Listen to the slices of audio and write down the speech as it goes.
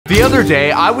The other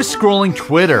day, I was scrolling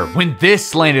Twitter when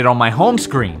this landed on my home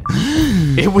screen.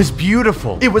 It was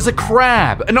beautiful. It was a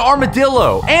crab, an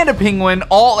armadillo, and a penguin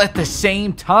all at the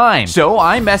same time. So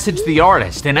I messaged the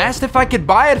artist and asked if I could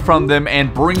buy it from them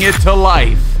and bring it to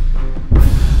life.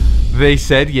 They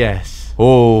said yes.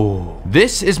 Oh,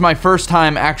 this is my first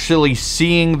time actually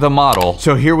seeing the model.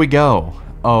 So here we go.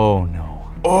 Oh no.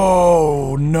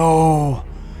 Oh no.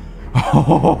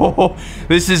 Oh,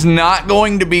 this is not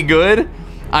going to be good.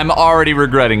 I'm already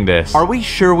regretting this. Are we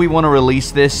sure we want to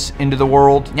release this into the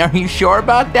world? Are you sure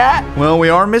about that? Well, we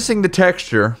are missing the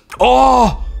texture.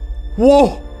 Oh,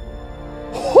 whoa.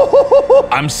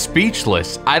 I'm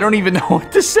speechless. I don't even know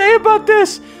what to say about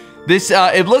this. This,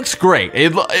 it looks great.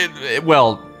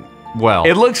 Well,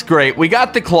 it looks great. We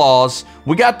got the claws.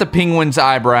 We got the penguin's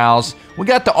eyebrows. We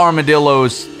got the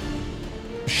armadillo's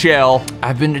shell.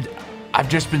 I've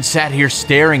just been sat here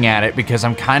staring at it because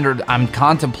I'm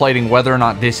contemplating whether or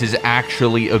not this is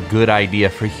actually a good idea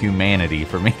for humanity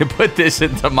for me to put this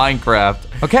into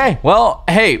Minecraft. Okay, well,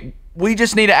 hey, we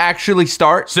just need to actually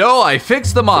start. So I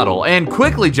fixed the model and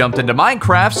quickly jumped into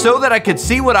Minecraft so that I could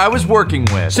see what I was working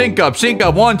with. Sync up,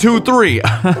 1, 2, 3.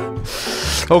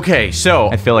 Okay, so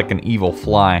I feel like an evil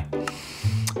fly.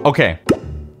 Okay.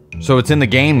 So it's in the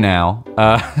game now.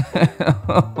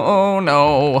 Oh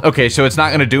no. Okay, so it's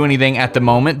not gonna do anything at the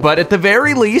moment, but at the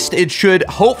very least, it should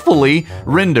hopefully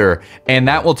render, and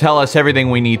that will tell us everything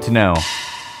we need to know.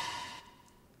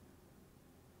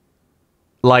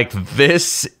 Like,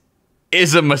 this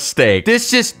is a mistake.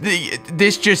 This just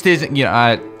isn't, you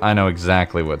know, I know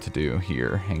exactly what to do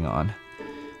here. Hang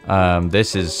on.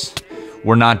 This is...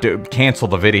 We're not cancel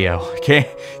the video.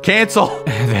 Cancel.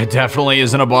 That definitely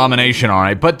is an abomination, all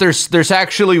right. But there's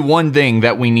actually one thing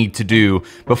that we need to do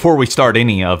before we start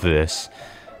any of this.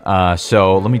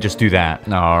 So let me just do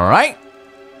that. All right.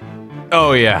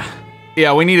 Oh yeah.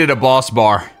 Yeah, we needed a boss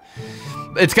bar.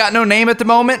 It's got no name at the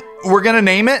moment. We're gonna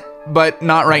name it, but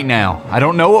not right now. I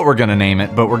don't know what we're gonna name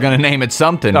it, but we're gonna name it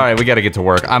something. All right, we gotta get to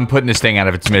work. I'm putting this thing out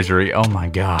of its misery. Oh my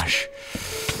gosh.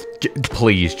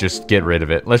 Please, just get rid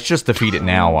of it. Let's just defeat it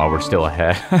now while we're still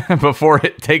ahead, before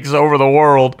it takes over the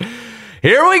world.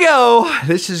 Here we go.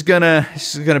 This is gonna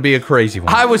be a crazy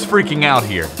one. I was freaking out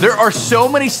here. There are so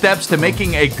many steps to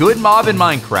making a good mob in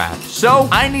Minecraft, so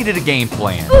I needed a game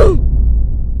plan.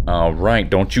 All right,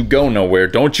 don't you go nowhere.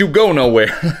 Don't you go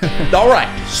nowhere. All right,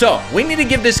 so we need to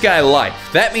give this guy life.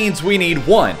 That means we need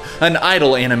an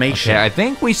idle animation. Okay, I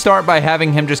think we start by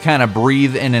having him just kind of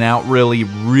breathe in and out really,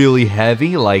 really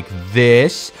heavy like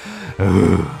this.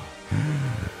 I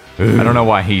don't know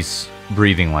why he's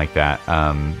breathing like that.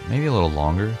 Maybe a little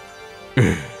longer.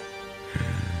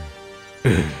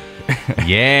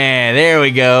 Yeah, there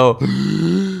we go.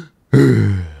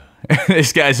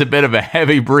 This guy's a bit of a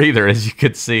heavy breather, as you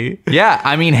could see. Yeah,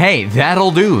 I mean, hey,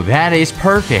 that'll do. That is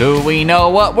perfect. Do we know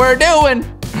what we're doing?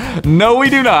 No, we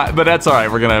do not, but that's all right.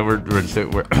 We're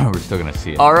still gonna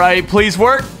see it. All right, please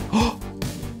work.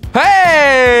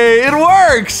 Hey, it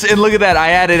works! And look at that. I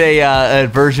added a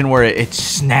version where it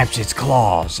snaps its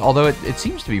claws. Although it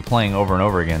seems to be playing over and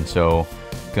over again, so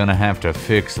gonna have to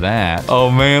fix that.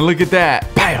 Oh man, look at that.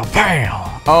 Pow, pow.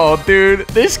 Oh, dude,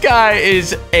 this guy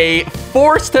is a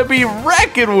force to be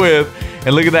reckoned with.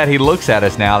 And look at that, he looks at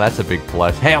us now. That's a big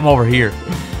plus. Hey, I'm over here.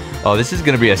 Oh, this is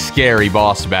gonna be a scary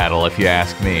boss battle, if you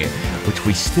ask me, which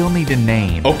we still need to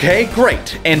name. Okay,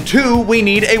 great. And 2, we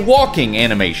need a walking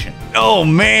animation. Oh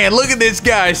man, look at this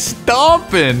guy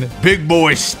stomping. Big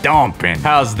boy stomping.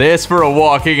 How's this for a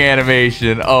walking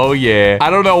animation? Oh yeah. I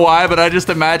don't know why, but I just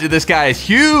imagine this guy is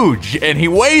huge and he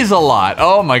weighs a lot.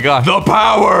 Oh my god. The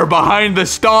power behind the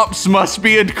stomps must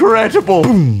be incredible.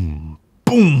 Boom,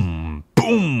 boom,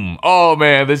 boom. Oh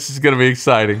man, this is gonna be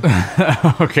exciting.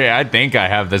 Okay, I think I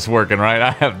have this working right.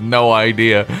 I have no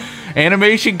idea.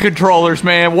 Animation controllers,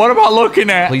 man. What am I looking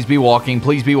at? Please be walking.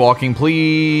 Please be walking.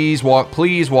 Please walk.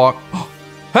 Please walk.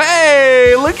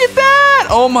 Hey, look at that.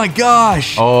 Oh my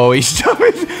gosh. Oh, he's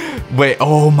jumping. Wait.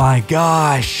 Oh my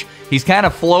gosh. He's kind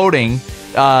of floating.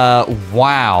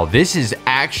 Wow. This is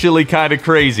actually kind of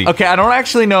crazy. Okay, I don't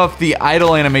actually know if the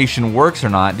idle animation works or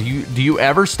not. Do you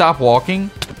ever stop walking?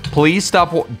 Please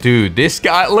stop. Dude, this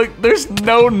guy, look, there's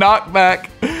no knockback.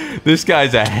 This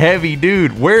guy's a heavy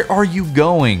dude. Where are you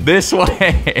going? This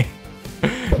way.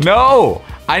 No.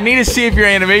 I need to see if your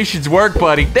animations work,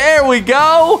 buddy. There we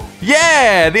go.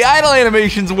 Yeah, the idle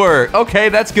animations work. Okay,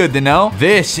 that's good to know.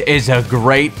 This is a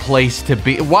great place to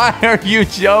be. Why are you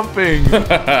jumping?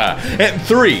 At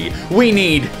 3, we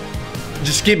need...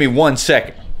 Just give me 1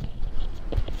 second.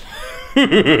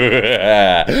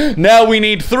 Now we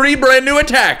need 3 brand new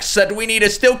attacks that we need to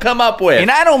still come up with.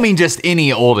 And I don't mean just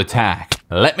any old attack.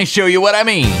 Let me show you what I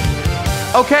mean.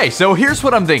 Okay, so here's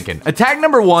what I'm thinking. Attack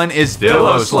number 1 is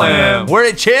Dillo Slam, where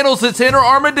it channels its inner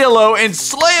armadillo and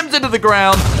slams into the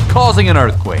ground, causing an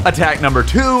earthquake. Attack number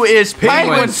 2 is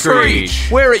Penguin Screech,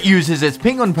 where it uses its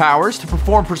penguin powers to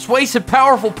perform persuasive,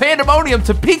 powerful pandemonium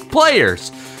to peak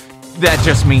players. That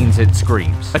just means it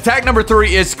screams. Attack number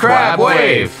 3 is Crab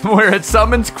Wave, where it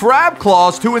summons crab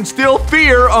claws to instill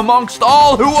fear amongst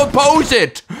all who oppose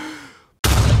it.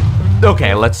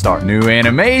 Okay, let's start. New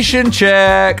animation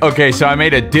check. Okay, so I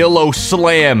made a Dillo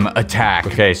Slam attack.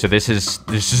 Okay, so this is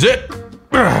it.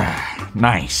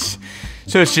 Nice.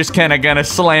 So it's just kind of gonna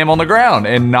slam on the ground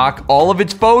and knock all of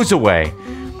its foes away.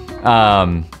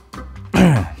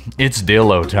 It's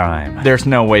Dillo time. There's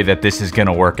no way that this is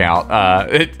gonna work out.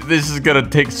 This is gonna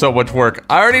take so much work.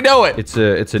 I already know it.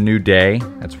 It's a new day.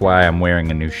 That's why I'm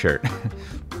wearing a new shirt.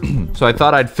 So I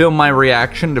thought I'd film my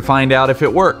reaction to find out if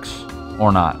it works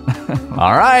or not.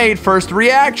 All right, first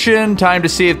reaction. Time to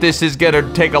see if this is gonna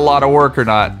take a lot of work or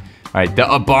not. All right,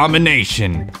 the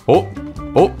abomination. Oh.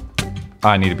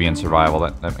 I need to be in survival.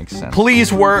 That makes sense.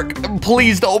 Please work.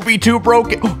 Please don't be too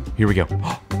broken. Oh, here we go.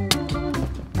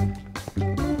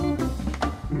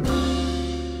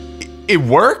 It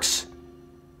works?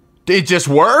 It just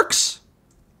works?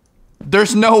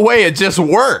 There's no way it just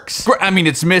works. I mean,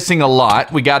 it's missing a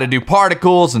lot. We got to do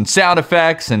particles and sound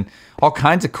effects and all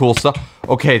kinds of cool stuff.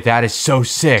 Okay, that is so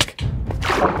sick.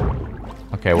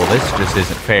 Okay, well, this just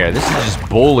isn't fair. This is just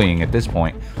bullying at this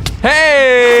point.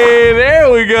 Hey,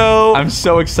 there we go. I'm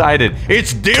so excited.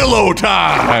 It's Dillo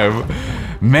time.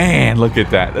 Man, look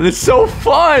at that. That is so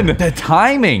fun. The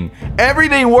timing.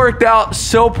 Everything worked out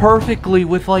so perfectly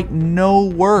with like no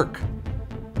work.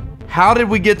 How did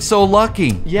we get so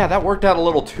lucky? Yeah, that worked out a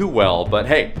little too well, but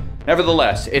hey,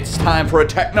 nevertheless, it's time for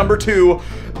attack number 2,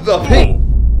 the pink.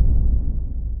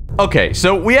 Okay,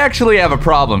 so we actually have a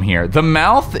problem here. The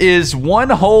mouth is one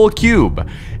whole cube,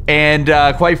 and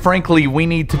quite frankly, we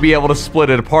need to be able to split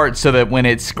it apart so that when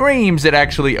it screams, it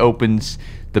actually opens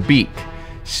the beak.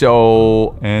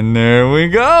 So, and there we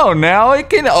go. Now it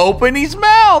can open his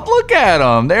mouth. Look at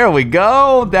him. There we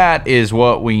go. That is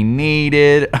what we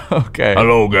needed. Okay.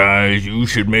 Hello, guys. You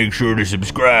should make sure to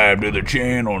subscribe to the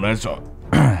channel. That's all.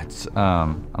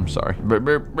 I'm sorry.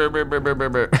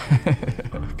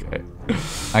 Okay.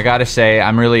 I gotta say,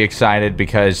 I'm really excited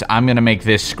because I'm gonna make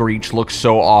this Screech look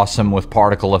so awesome with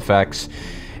particle effects.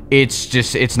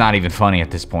 It's not even funny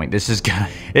at this point. This is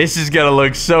gonna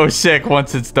look so sick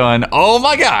once it's done. Oh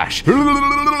my gosh.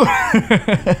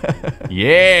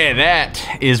 Yeah,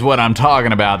 that is what I'm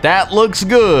talking about. That looks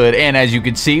good. And as you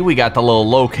can see, we got the little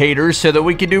locators so that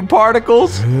we can do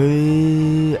particles.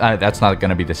 That's not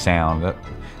gonna be the sound.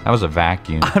 That was a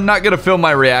vacuum. I'm not gonna film my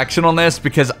reaction on this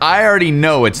because I already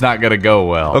know it's not gonna go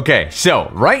well. Okay, so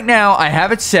right now I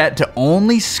have it set to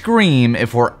only scream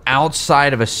if we're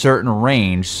outside of a certain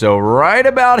range. So right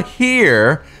about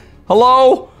here.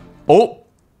 Hello?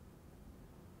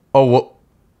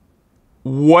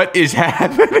 What is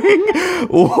happening?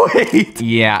 Wait.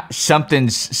 Yeah,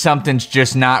 something's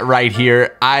just not right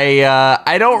here.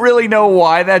 I don't really know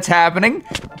why that's happening.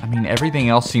 I mean, everything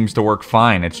else seems to work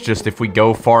fine. It's just if we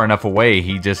go far enough away,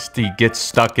 he gets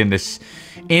stuck in this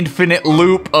infinite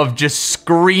loop of just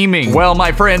screaming. Well,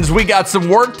 my friends, we got some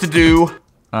work to do.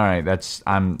 All right, that's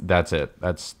it.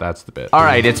 That's the bit. All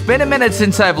right, it's been a minute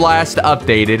since I've last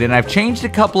updated, and I've changed a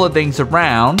couple of things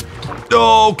around.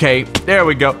 Okay, there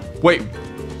we go. Wait,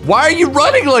 why are you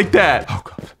running like that? Oh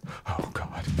God.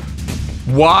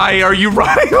 Why are you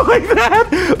running like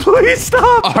that? Please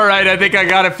stop. All right, I think I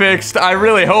got it fixed. I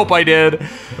really hope I did.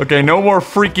 Okay, no more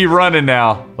freaky running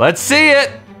now. Let's see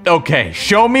it. Okay,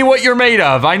 show me what you're made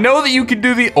of. I know that you can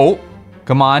do the,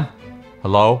 come on.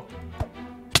 Hello?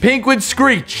 Penguin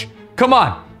Screech. Come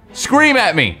on, scream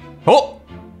at me.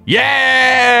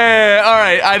 Yeah! All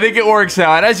right, I think it works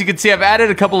now. And as you can see, I've added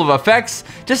a couple of effects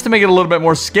just to make it a little bit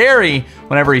more scary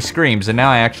whenever he screams. And now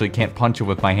I actually can't punch it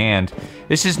with my hand.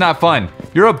 This is not fun.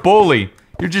 You're a bully.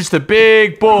 You're just a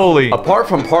big bully. Apart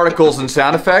from particles and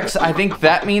sound effects, I think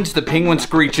that means the Penguin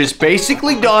Screech is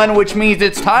basically done, which means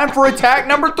it's time for attack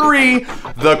number 3,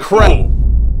 the crab.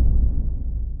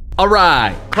 All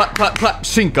right, clap, clap, clap,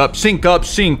 sync up, sync up,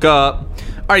 sync up.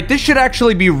 All right, this should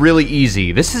actually be really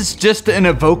easy. This is just an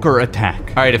evoker attack.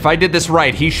 All right, if I did this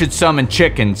right, he should summon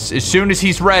chickens. As soon as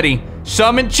he's ready,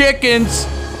 summon chickens.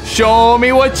 Show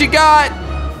me what you got.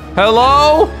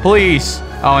 Hello? Please.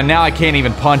 Oh, and now I can't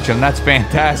even punch him. That's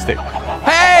fantastic.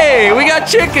 Hey, we got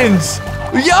chickens.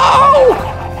 Yo!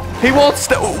 He won't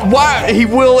stop. Why? He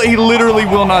literally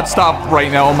will not stop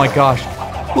right now. Oh my gosh.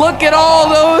 Look at all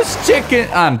those chicken.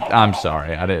 I'm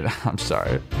sorry. I'm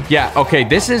sorry. Yeah, okay,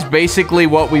 this is basically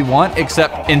what we want,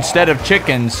 except instead of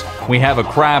chickens, we have a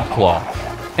crab claw.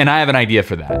 And I have an idea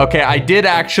for that. Okay, I did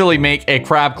actually make a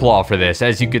crab claw for this,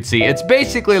 as you could see. It's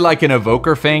basically like an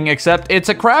evoker thing, except it's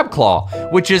a crab claw,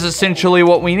 which is essentially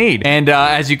what we need. And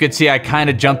as you could see, I kind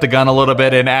of jumped the gun a little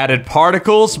bit and added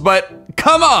particles, but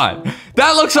come on,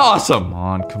 that looks awesome.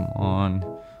 Come on,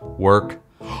 work.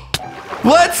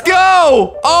 Let's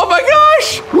go! Oh my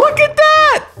gosh, look at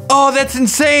that! Oh, that's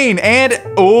insane. And,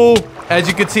 oh, as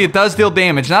you can see, it does deal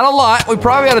damage. Not a lot. We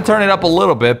probably got to turn it up a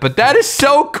little bit, but that is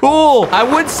so cool. I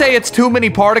would say it's too many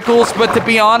particles, but to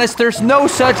be honest, there's no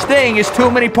such thing as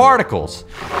too many particles.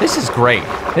 This is great.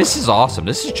 This is awesome.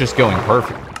 This is just going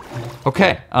perfect.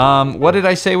 Okay, what did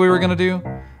I say we were gonna do?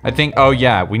 I think, oh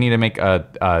yeah, we need to make I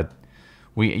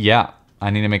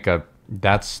need to make a,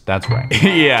 that's right.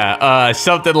 Yeah,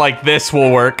 something like this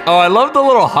will work. Oh, I love the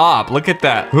little hop. Look at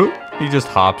that. He just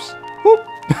hops. Whoop.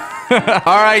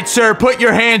 All right, sir, put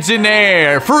your hands in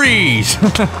there. Freeze.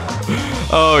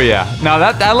 Oh, yeah. Now,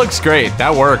 that looks great.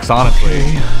 That works, honestly.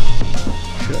 Okay.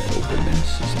 Should I open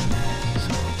this?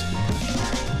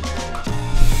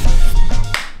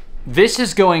 This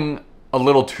is going a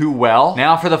little too well.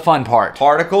 Now for the fun part.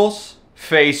 Particles,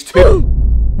 phase 2.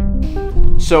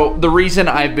 So the reason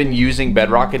I've been using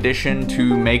Bedrock Edition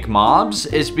to make mobs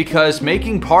is because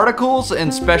making particles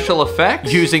and special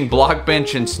effects using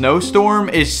Blockbench and Snowstorm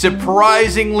is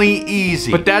surprisingly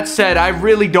easy. But that said, I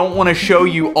really don't want to show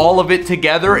you all of it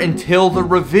together until the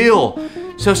reveal.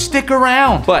 So stick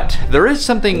around. But there is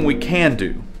something we can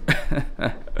do.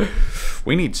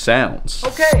 We need sounds.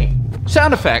 Okay,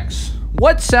 sound effects.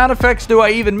 What sound effects do I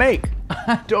even make?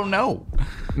 I don't know.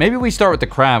 Maybe we start with the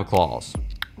crab claws.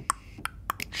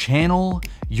 Channel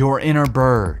your inner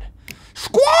bird.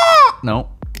 Squawk! No.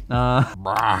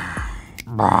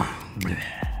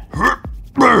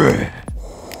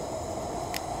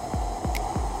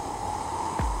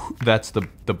 That's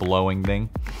the blowing thing.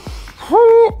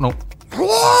 No.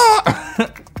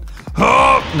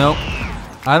 No.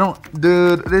 I don't,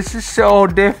 dude, this is so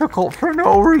difficult for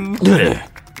no reason.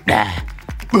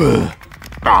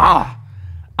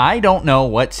 I don't know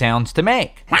what sounds to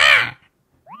make.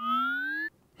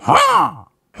 All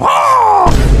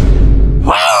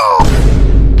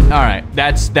right,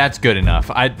 that's good enough.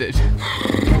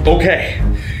 Okay,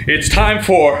 it's time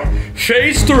for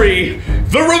phase 3,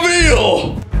 the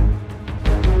reveal.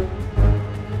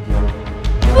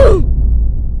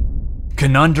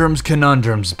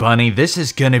 Conundrums, Bunny. This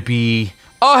is gonna be.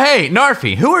 Oh, hey,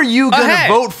 Narfi, who are you gonna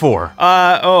vote for?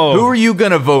 Who are you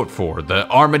gonna vote for? The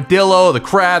armadillo, the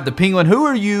crab, the penguin? Who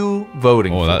are you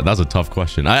voting for? Oh, that's a tough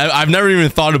question. I've never even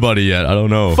thought about it yet. I don't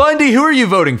know. Fundy, who are you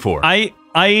voting for? I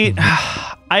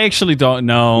actually don't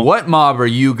know. What mob are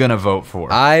you gonna vote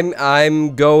for?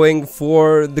 I'm going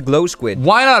for the glow squid.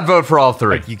 Why not vote for all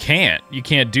 3? Like, you can't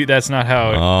do. That's not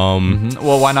how.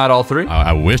 Well, why not all 3?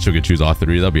 I wish we could choose all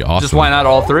 3. That'd be awesome. Just why not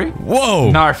all 3? Whoa,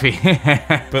 Narfi.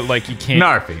 But like you can't.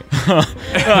 Narfi.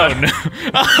 Oh no.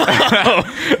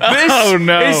 Oh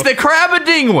no. It's the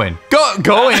crab-a-dingwin. Go in.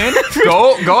 Go ahead.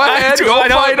 Go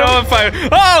fight him.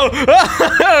 I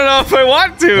don't know if I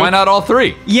want to. Why not all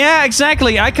 3? Yeah,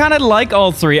 exactly. I kind of like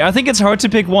all 3. I think it's hard to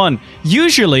pick one.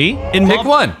 Usually, pick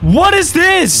one. What is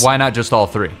this? Why not just all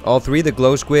 3? All 3, the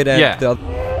glow squid and the...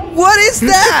 What is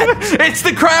that? It's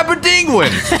the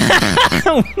crab-a-dingwin.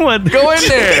 What? Go in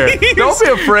there. Don't be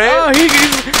afraid.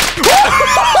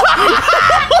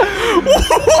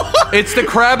 It's the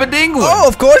crab-a-dingwin. Oh,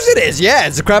 of course it is. Yeah,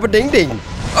 it's a crab-a-ding-ding.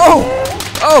 Oh,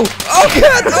 God.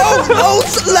 Oh,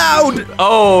 so loud.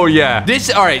 Oh, yeah.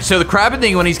 All right, so the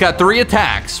crab-a-dingwin, he's got 3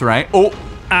 attacks, right? Oh.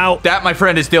 Ow. That, my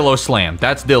friend, is Dillo Slam.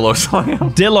 That's Dillo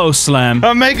Slam. Dillo Slam.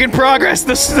 I'm making progress.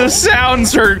 The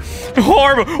sounds are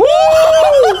horrible.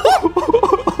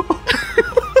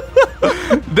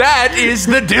 That is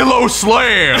the Dillo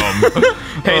Slam.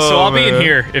 Hey, so I'll be in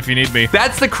here if you need me.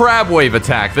 That's the crab wave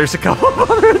attack. There's a couple of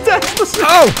other attacks.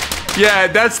 Yeah,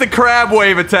 that's the crab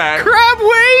wave attack. Crab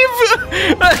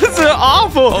wave? That's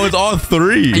awful. Oh, it's all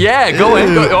 3. Yeah, go in.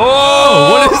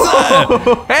 Oh, what is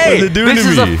that? Hey, what is it doing this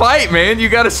to is me? a fight, man. You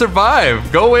gotta survive.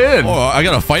 Go in. Oh, I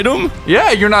gotta fight him?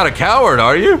 Yeah, you're not a coward,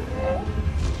 are you?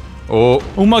 Oh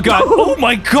my god. Oh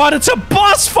my god, it's a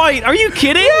boss fight. Are you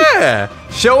kidding? Yeah.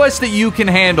 Show us that you can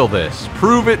handle this.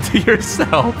 Prove it to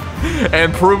yourself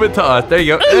and prove it to us. There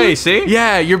you go. Hey, see?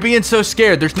 Yeah, you're being so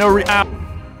scared. There's no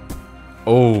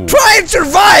Try and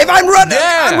survive! I'm running!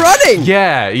 Yeah. I'm running!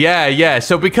 Yeah.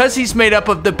 So because he's made up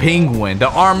of the penguin, the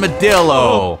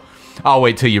armadillo. I'll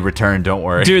wait till you return, don't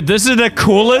worry. Dude, this is the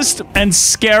coolest and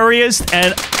scariest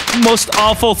and most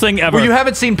awful thing ever. Well, you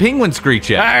haven't seen Penguin Screech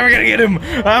yet. I'm gonna get him.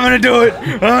 I'm gonna do it.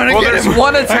 I'm gonna get him. There's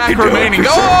one attack remaining.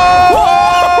 Oh!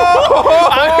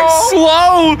 I'm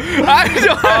slow. I can't do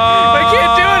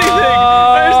anything.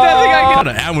 There's nothing I can. I'm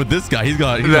gonna am with this guy. He's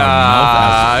got a mouth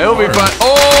ass. It'll be fun.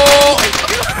 Oh!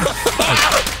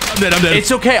 I'm dead.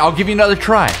 It's okay. I'll give you another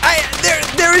try.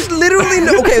 There is literally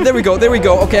no. Okay, there we go.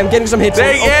 Okay, I'm getting some hits.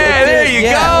 There you go.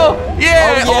 Yeah. Oh,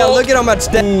 yeah, look at how much.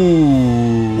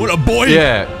 What a boy.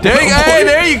 Yeah. There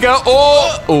you go.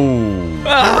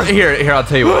 Oh. Here. I'll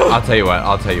tell you what.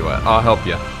 I'll help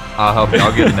you. I'll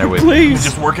get in there with you. Please.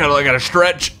 Just work out. I gotta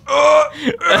stretch. Stretch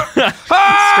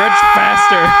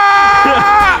faster.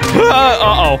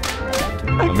 Uh-oh.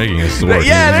 I'm making a sword.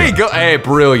 Yeah, there you go. Hey,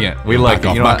 brilliant. We like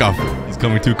it. Back off. He's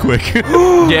coming too quick.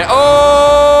 Yeah.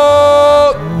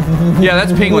 Oh. Yeah,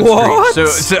 that's Penguin What? Street.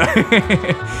 So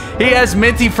he has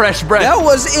minty fresh breath. That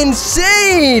was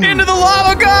insane. Into the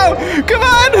lava, go! Come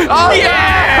on! Oh,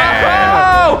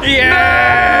 yeah! No!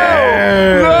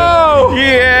 Yeah! No!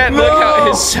 Yeah! Look how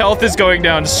his health is going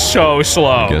down so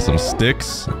slow. Get some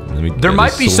sticks. There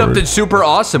might be something super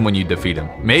awesome when you defeat him.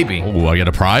 Maybe. Oh, I get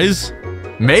a prize?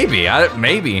 Maybe.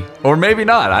 Maybe. Or maybe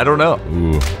not. I don't know.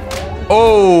 Ooh.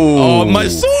 Oh. Oh, my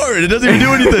sword! It doesn't even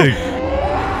do anything.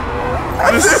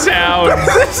 The sound.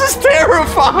 This is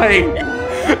terrifying.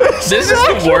 This is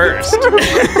the worst.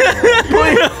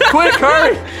 Quick,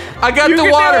 hurry. I got You the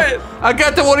can water. do it. I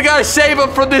got the water. Gotta save him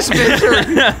from this misery.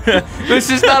 This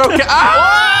is not okay.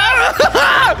 Ah!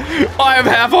 Oh, I have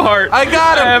half a heart. I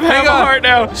got him. I have half Hang a on. heart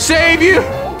now. Save you.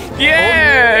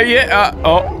 Yeah.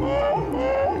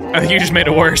 I think you just made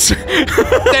it worse. All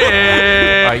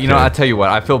right, you know, I'll tell you what.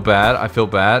 I feel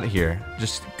bad. Here,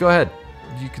 just go ahead.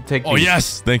 You can take these. Oh,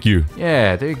 yes. Thank you.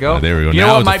 Yeah, there you go. There we go. You Now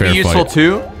know what it's a might be fair useful fight.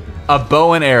 too? A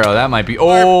bow and arrow. That might be.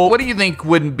 Oh, what do you think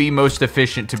wouldn't be most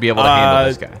efficient to be able to handle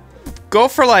this guy? Go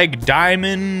for like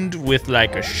diamond with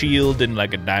like a shield and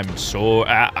like a diamond sword.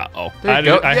 There you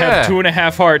go. I have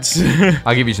 2.5 hearts.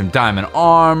 I'll give you some diamond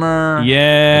armor.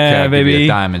 Yeah, Okay, I'll give you baby. a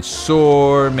diamond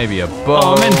sword, maybe a bow.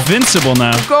 Oh, I'm invincible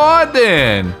now. Go on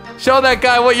then. Show that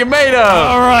guy what you're made of.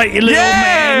 All right, you little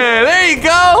man. There you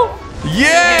go.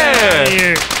 Yeah.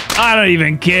 Here. I don't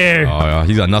even care. Oh, yeah.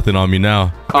 He's got nothing on me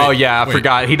now. Oh yeah, I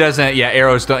forgot. He doesn't. Yeah,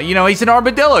 arrows don't. You know, he's an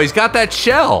armadillo. He's got that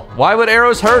shell. Why would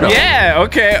arrows hurt him? Yeah,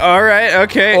 okay, all right,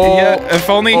 okay. Oh, Yeah, if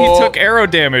only he took arrow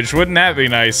damage, wouldn't that be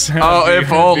nice? Oh,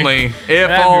 if only. If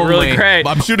That'd only. be really great.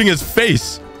 I'm shooting his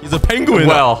face. He's a penguin.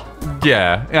 Well,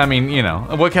 yeah. I mean, you know,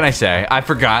 what can I say? I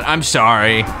forgot. I'm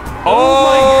sorry.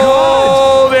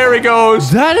 Oh Oh, there he goes.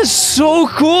 That is so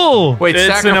cool. Wait, It's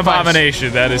sacrifice. an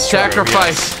abomination. That is true,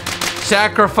 Sacrifice.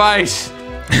 Sacrifice.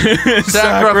 yes.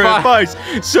 Sacrifice.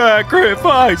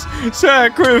 Sacrifice.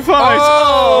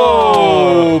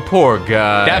 Oh, poor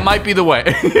guy. That might be the way.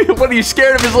 What, are you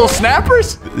scared of his little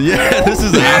snappers? Yeah, this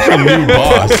is an actual new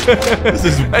boss. This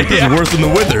is worse than the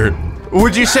Wither.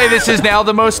 Would you say this is now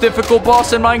the most difficult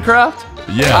boss in Minecraft?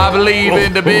 Yeah. I believe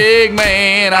in the big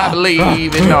man. I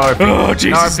believe in Narfi. Oh,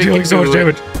 Jesus, Narfi doing can so much do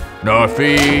it. damage.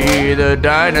 Narfi the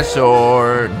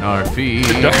dinosaur. Narfi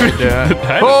the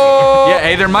dinosaur. Oh! Yeah,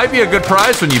 hey, there might be a good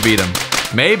prize when you beat him.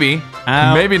 Maybe.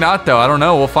 Ow. Maybe not, though. I don't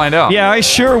know. We'll find out. Yeah, I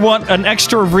sure want an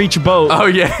extra reach boat. Oh,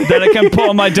 yeah. that I can put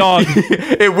on my dog.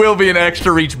 It will be an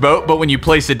extra reach boat, but when you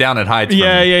place it down, it hides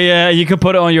Yeah, from you. yeah. You can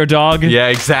put it on your dog. Yeah,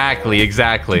 exactly.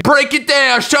 Break it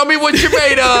down. Show me what you're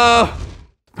made of.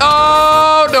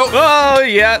 Oh, no. Oh,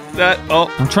 yeah.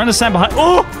 I'm trying to stand behind.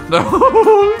 Oh!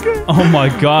 Okay. Oh my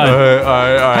god. All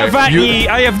right. Have that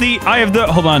I have the.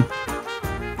 Hold on.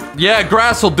 Yeah,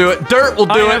 grass will do it. Dirt will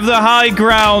do it. I have the high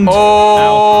ground. Oh.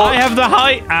 Ow. I have the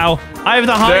high. Ow. I have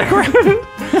the high ground.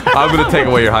 I'm gonna take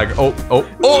away your high ground. Oh.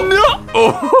 No.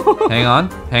 Oh. Hang on.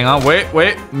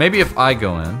 Wait. Maybe if I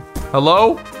go in.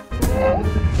 Hello?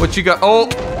 What you got? Oh.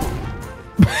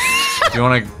 Do you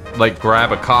want to, like,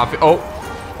 grab a coffee? Oh.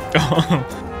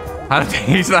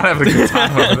 He's not having a good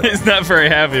time over there. He's not very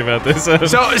happy about this.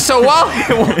 So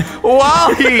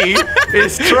while he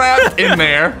is trapped in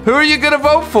there, who are you gonna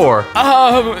vote for?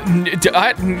 Honestly,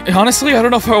 I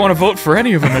don't know if I want to vote for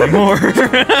any of them anymore.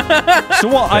 So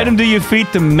what item do you feed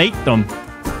to mate them?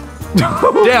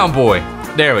 Down boy.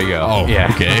 There we go. Oh, yeah.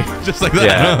 okay. Just like that.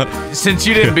 Yeah. Huh? Since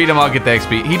you didn't beat him, I'll get the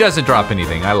XP. He doesn't drop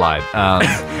anything. I lied.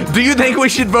 Do you think we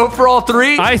should vote for all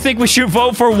three? I think we should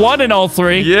vote for one in all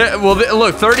three. Yeah, well,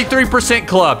 look, 33%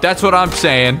 club. That's what I'm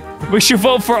saying. We should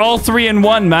vote for all three in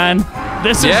one, man.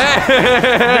 This is the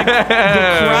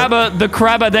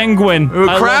Crabadinguin.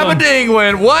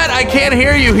 Crabadinguin. What? I can't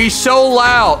hear you. He's so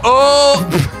loud. Oh.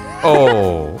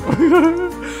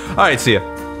 All right, see ya.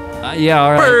 Yeah,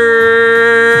 all right.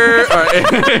 All right.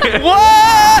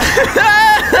 What?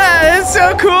 It's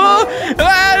so cool.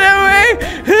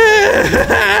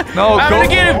 No, I'm go, gonna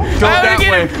get him. Go I'm that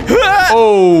gonna way. get him.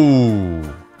 Oh.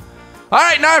 All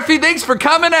right, Narfi, thanks for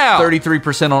coming out.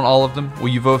 33% on all of them. Will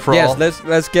you vote for all? Yes,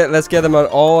 let's get them on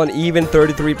all and even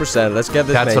 33%. Let's get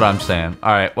this. That's what I'm saying.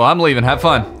 All right, well, I'm leaving. Have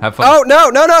fun. Have fun. Oh no!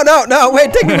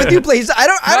 Wait, take me with you, please. I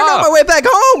don't know my way back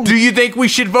home. Do you think we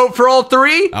should vote for all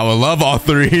three? I would love all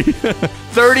three.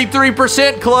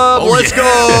 33% club. Let's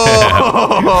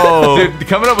go. Dude,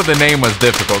 coming up with a name was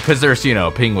difficult because there's, you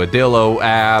know, Pinguadillo,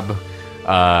 Ab,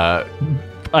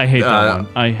 I hate that one.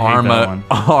 I hate that one.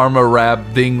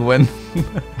 Armarab Dingwin.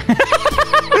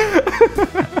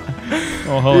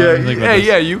 Oh, hold on. Let me think about this.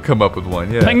 Yeah, you come up with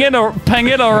one. Yeah.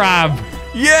 Pangito Rab.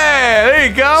 Yeah, there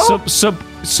you go.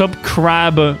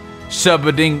 Subcribe.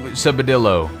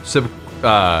 Subadillo.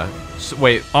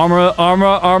 Wait.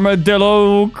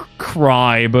 Armadillo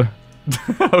cribe.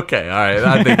 Okay, all right.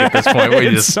 I think at this point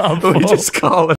we just call it.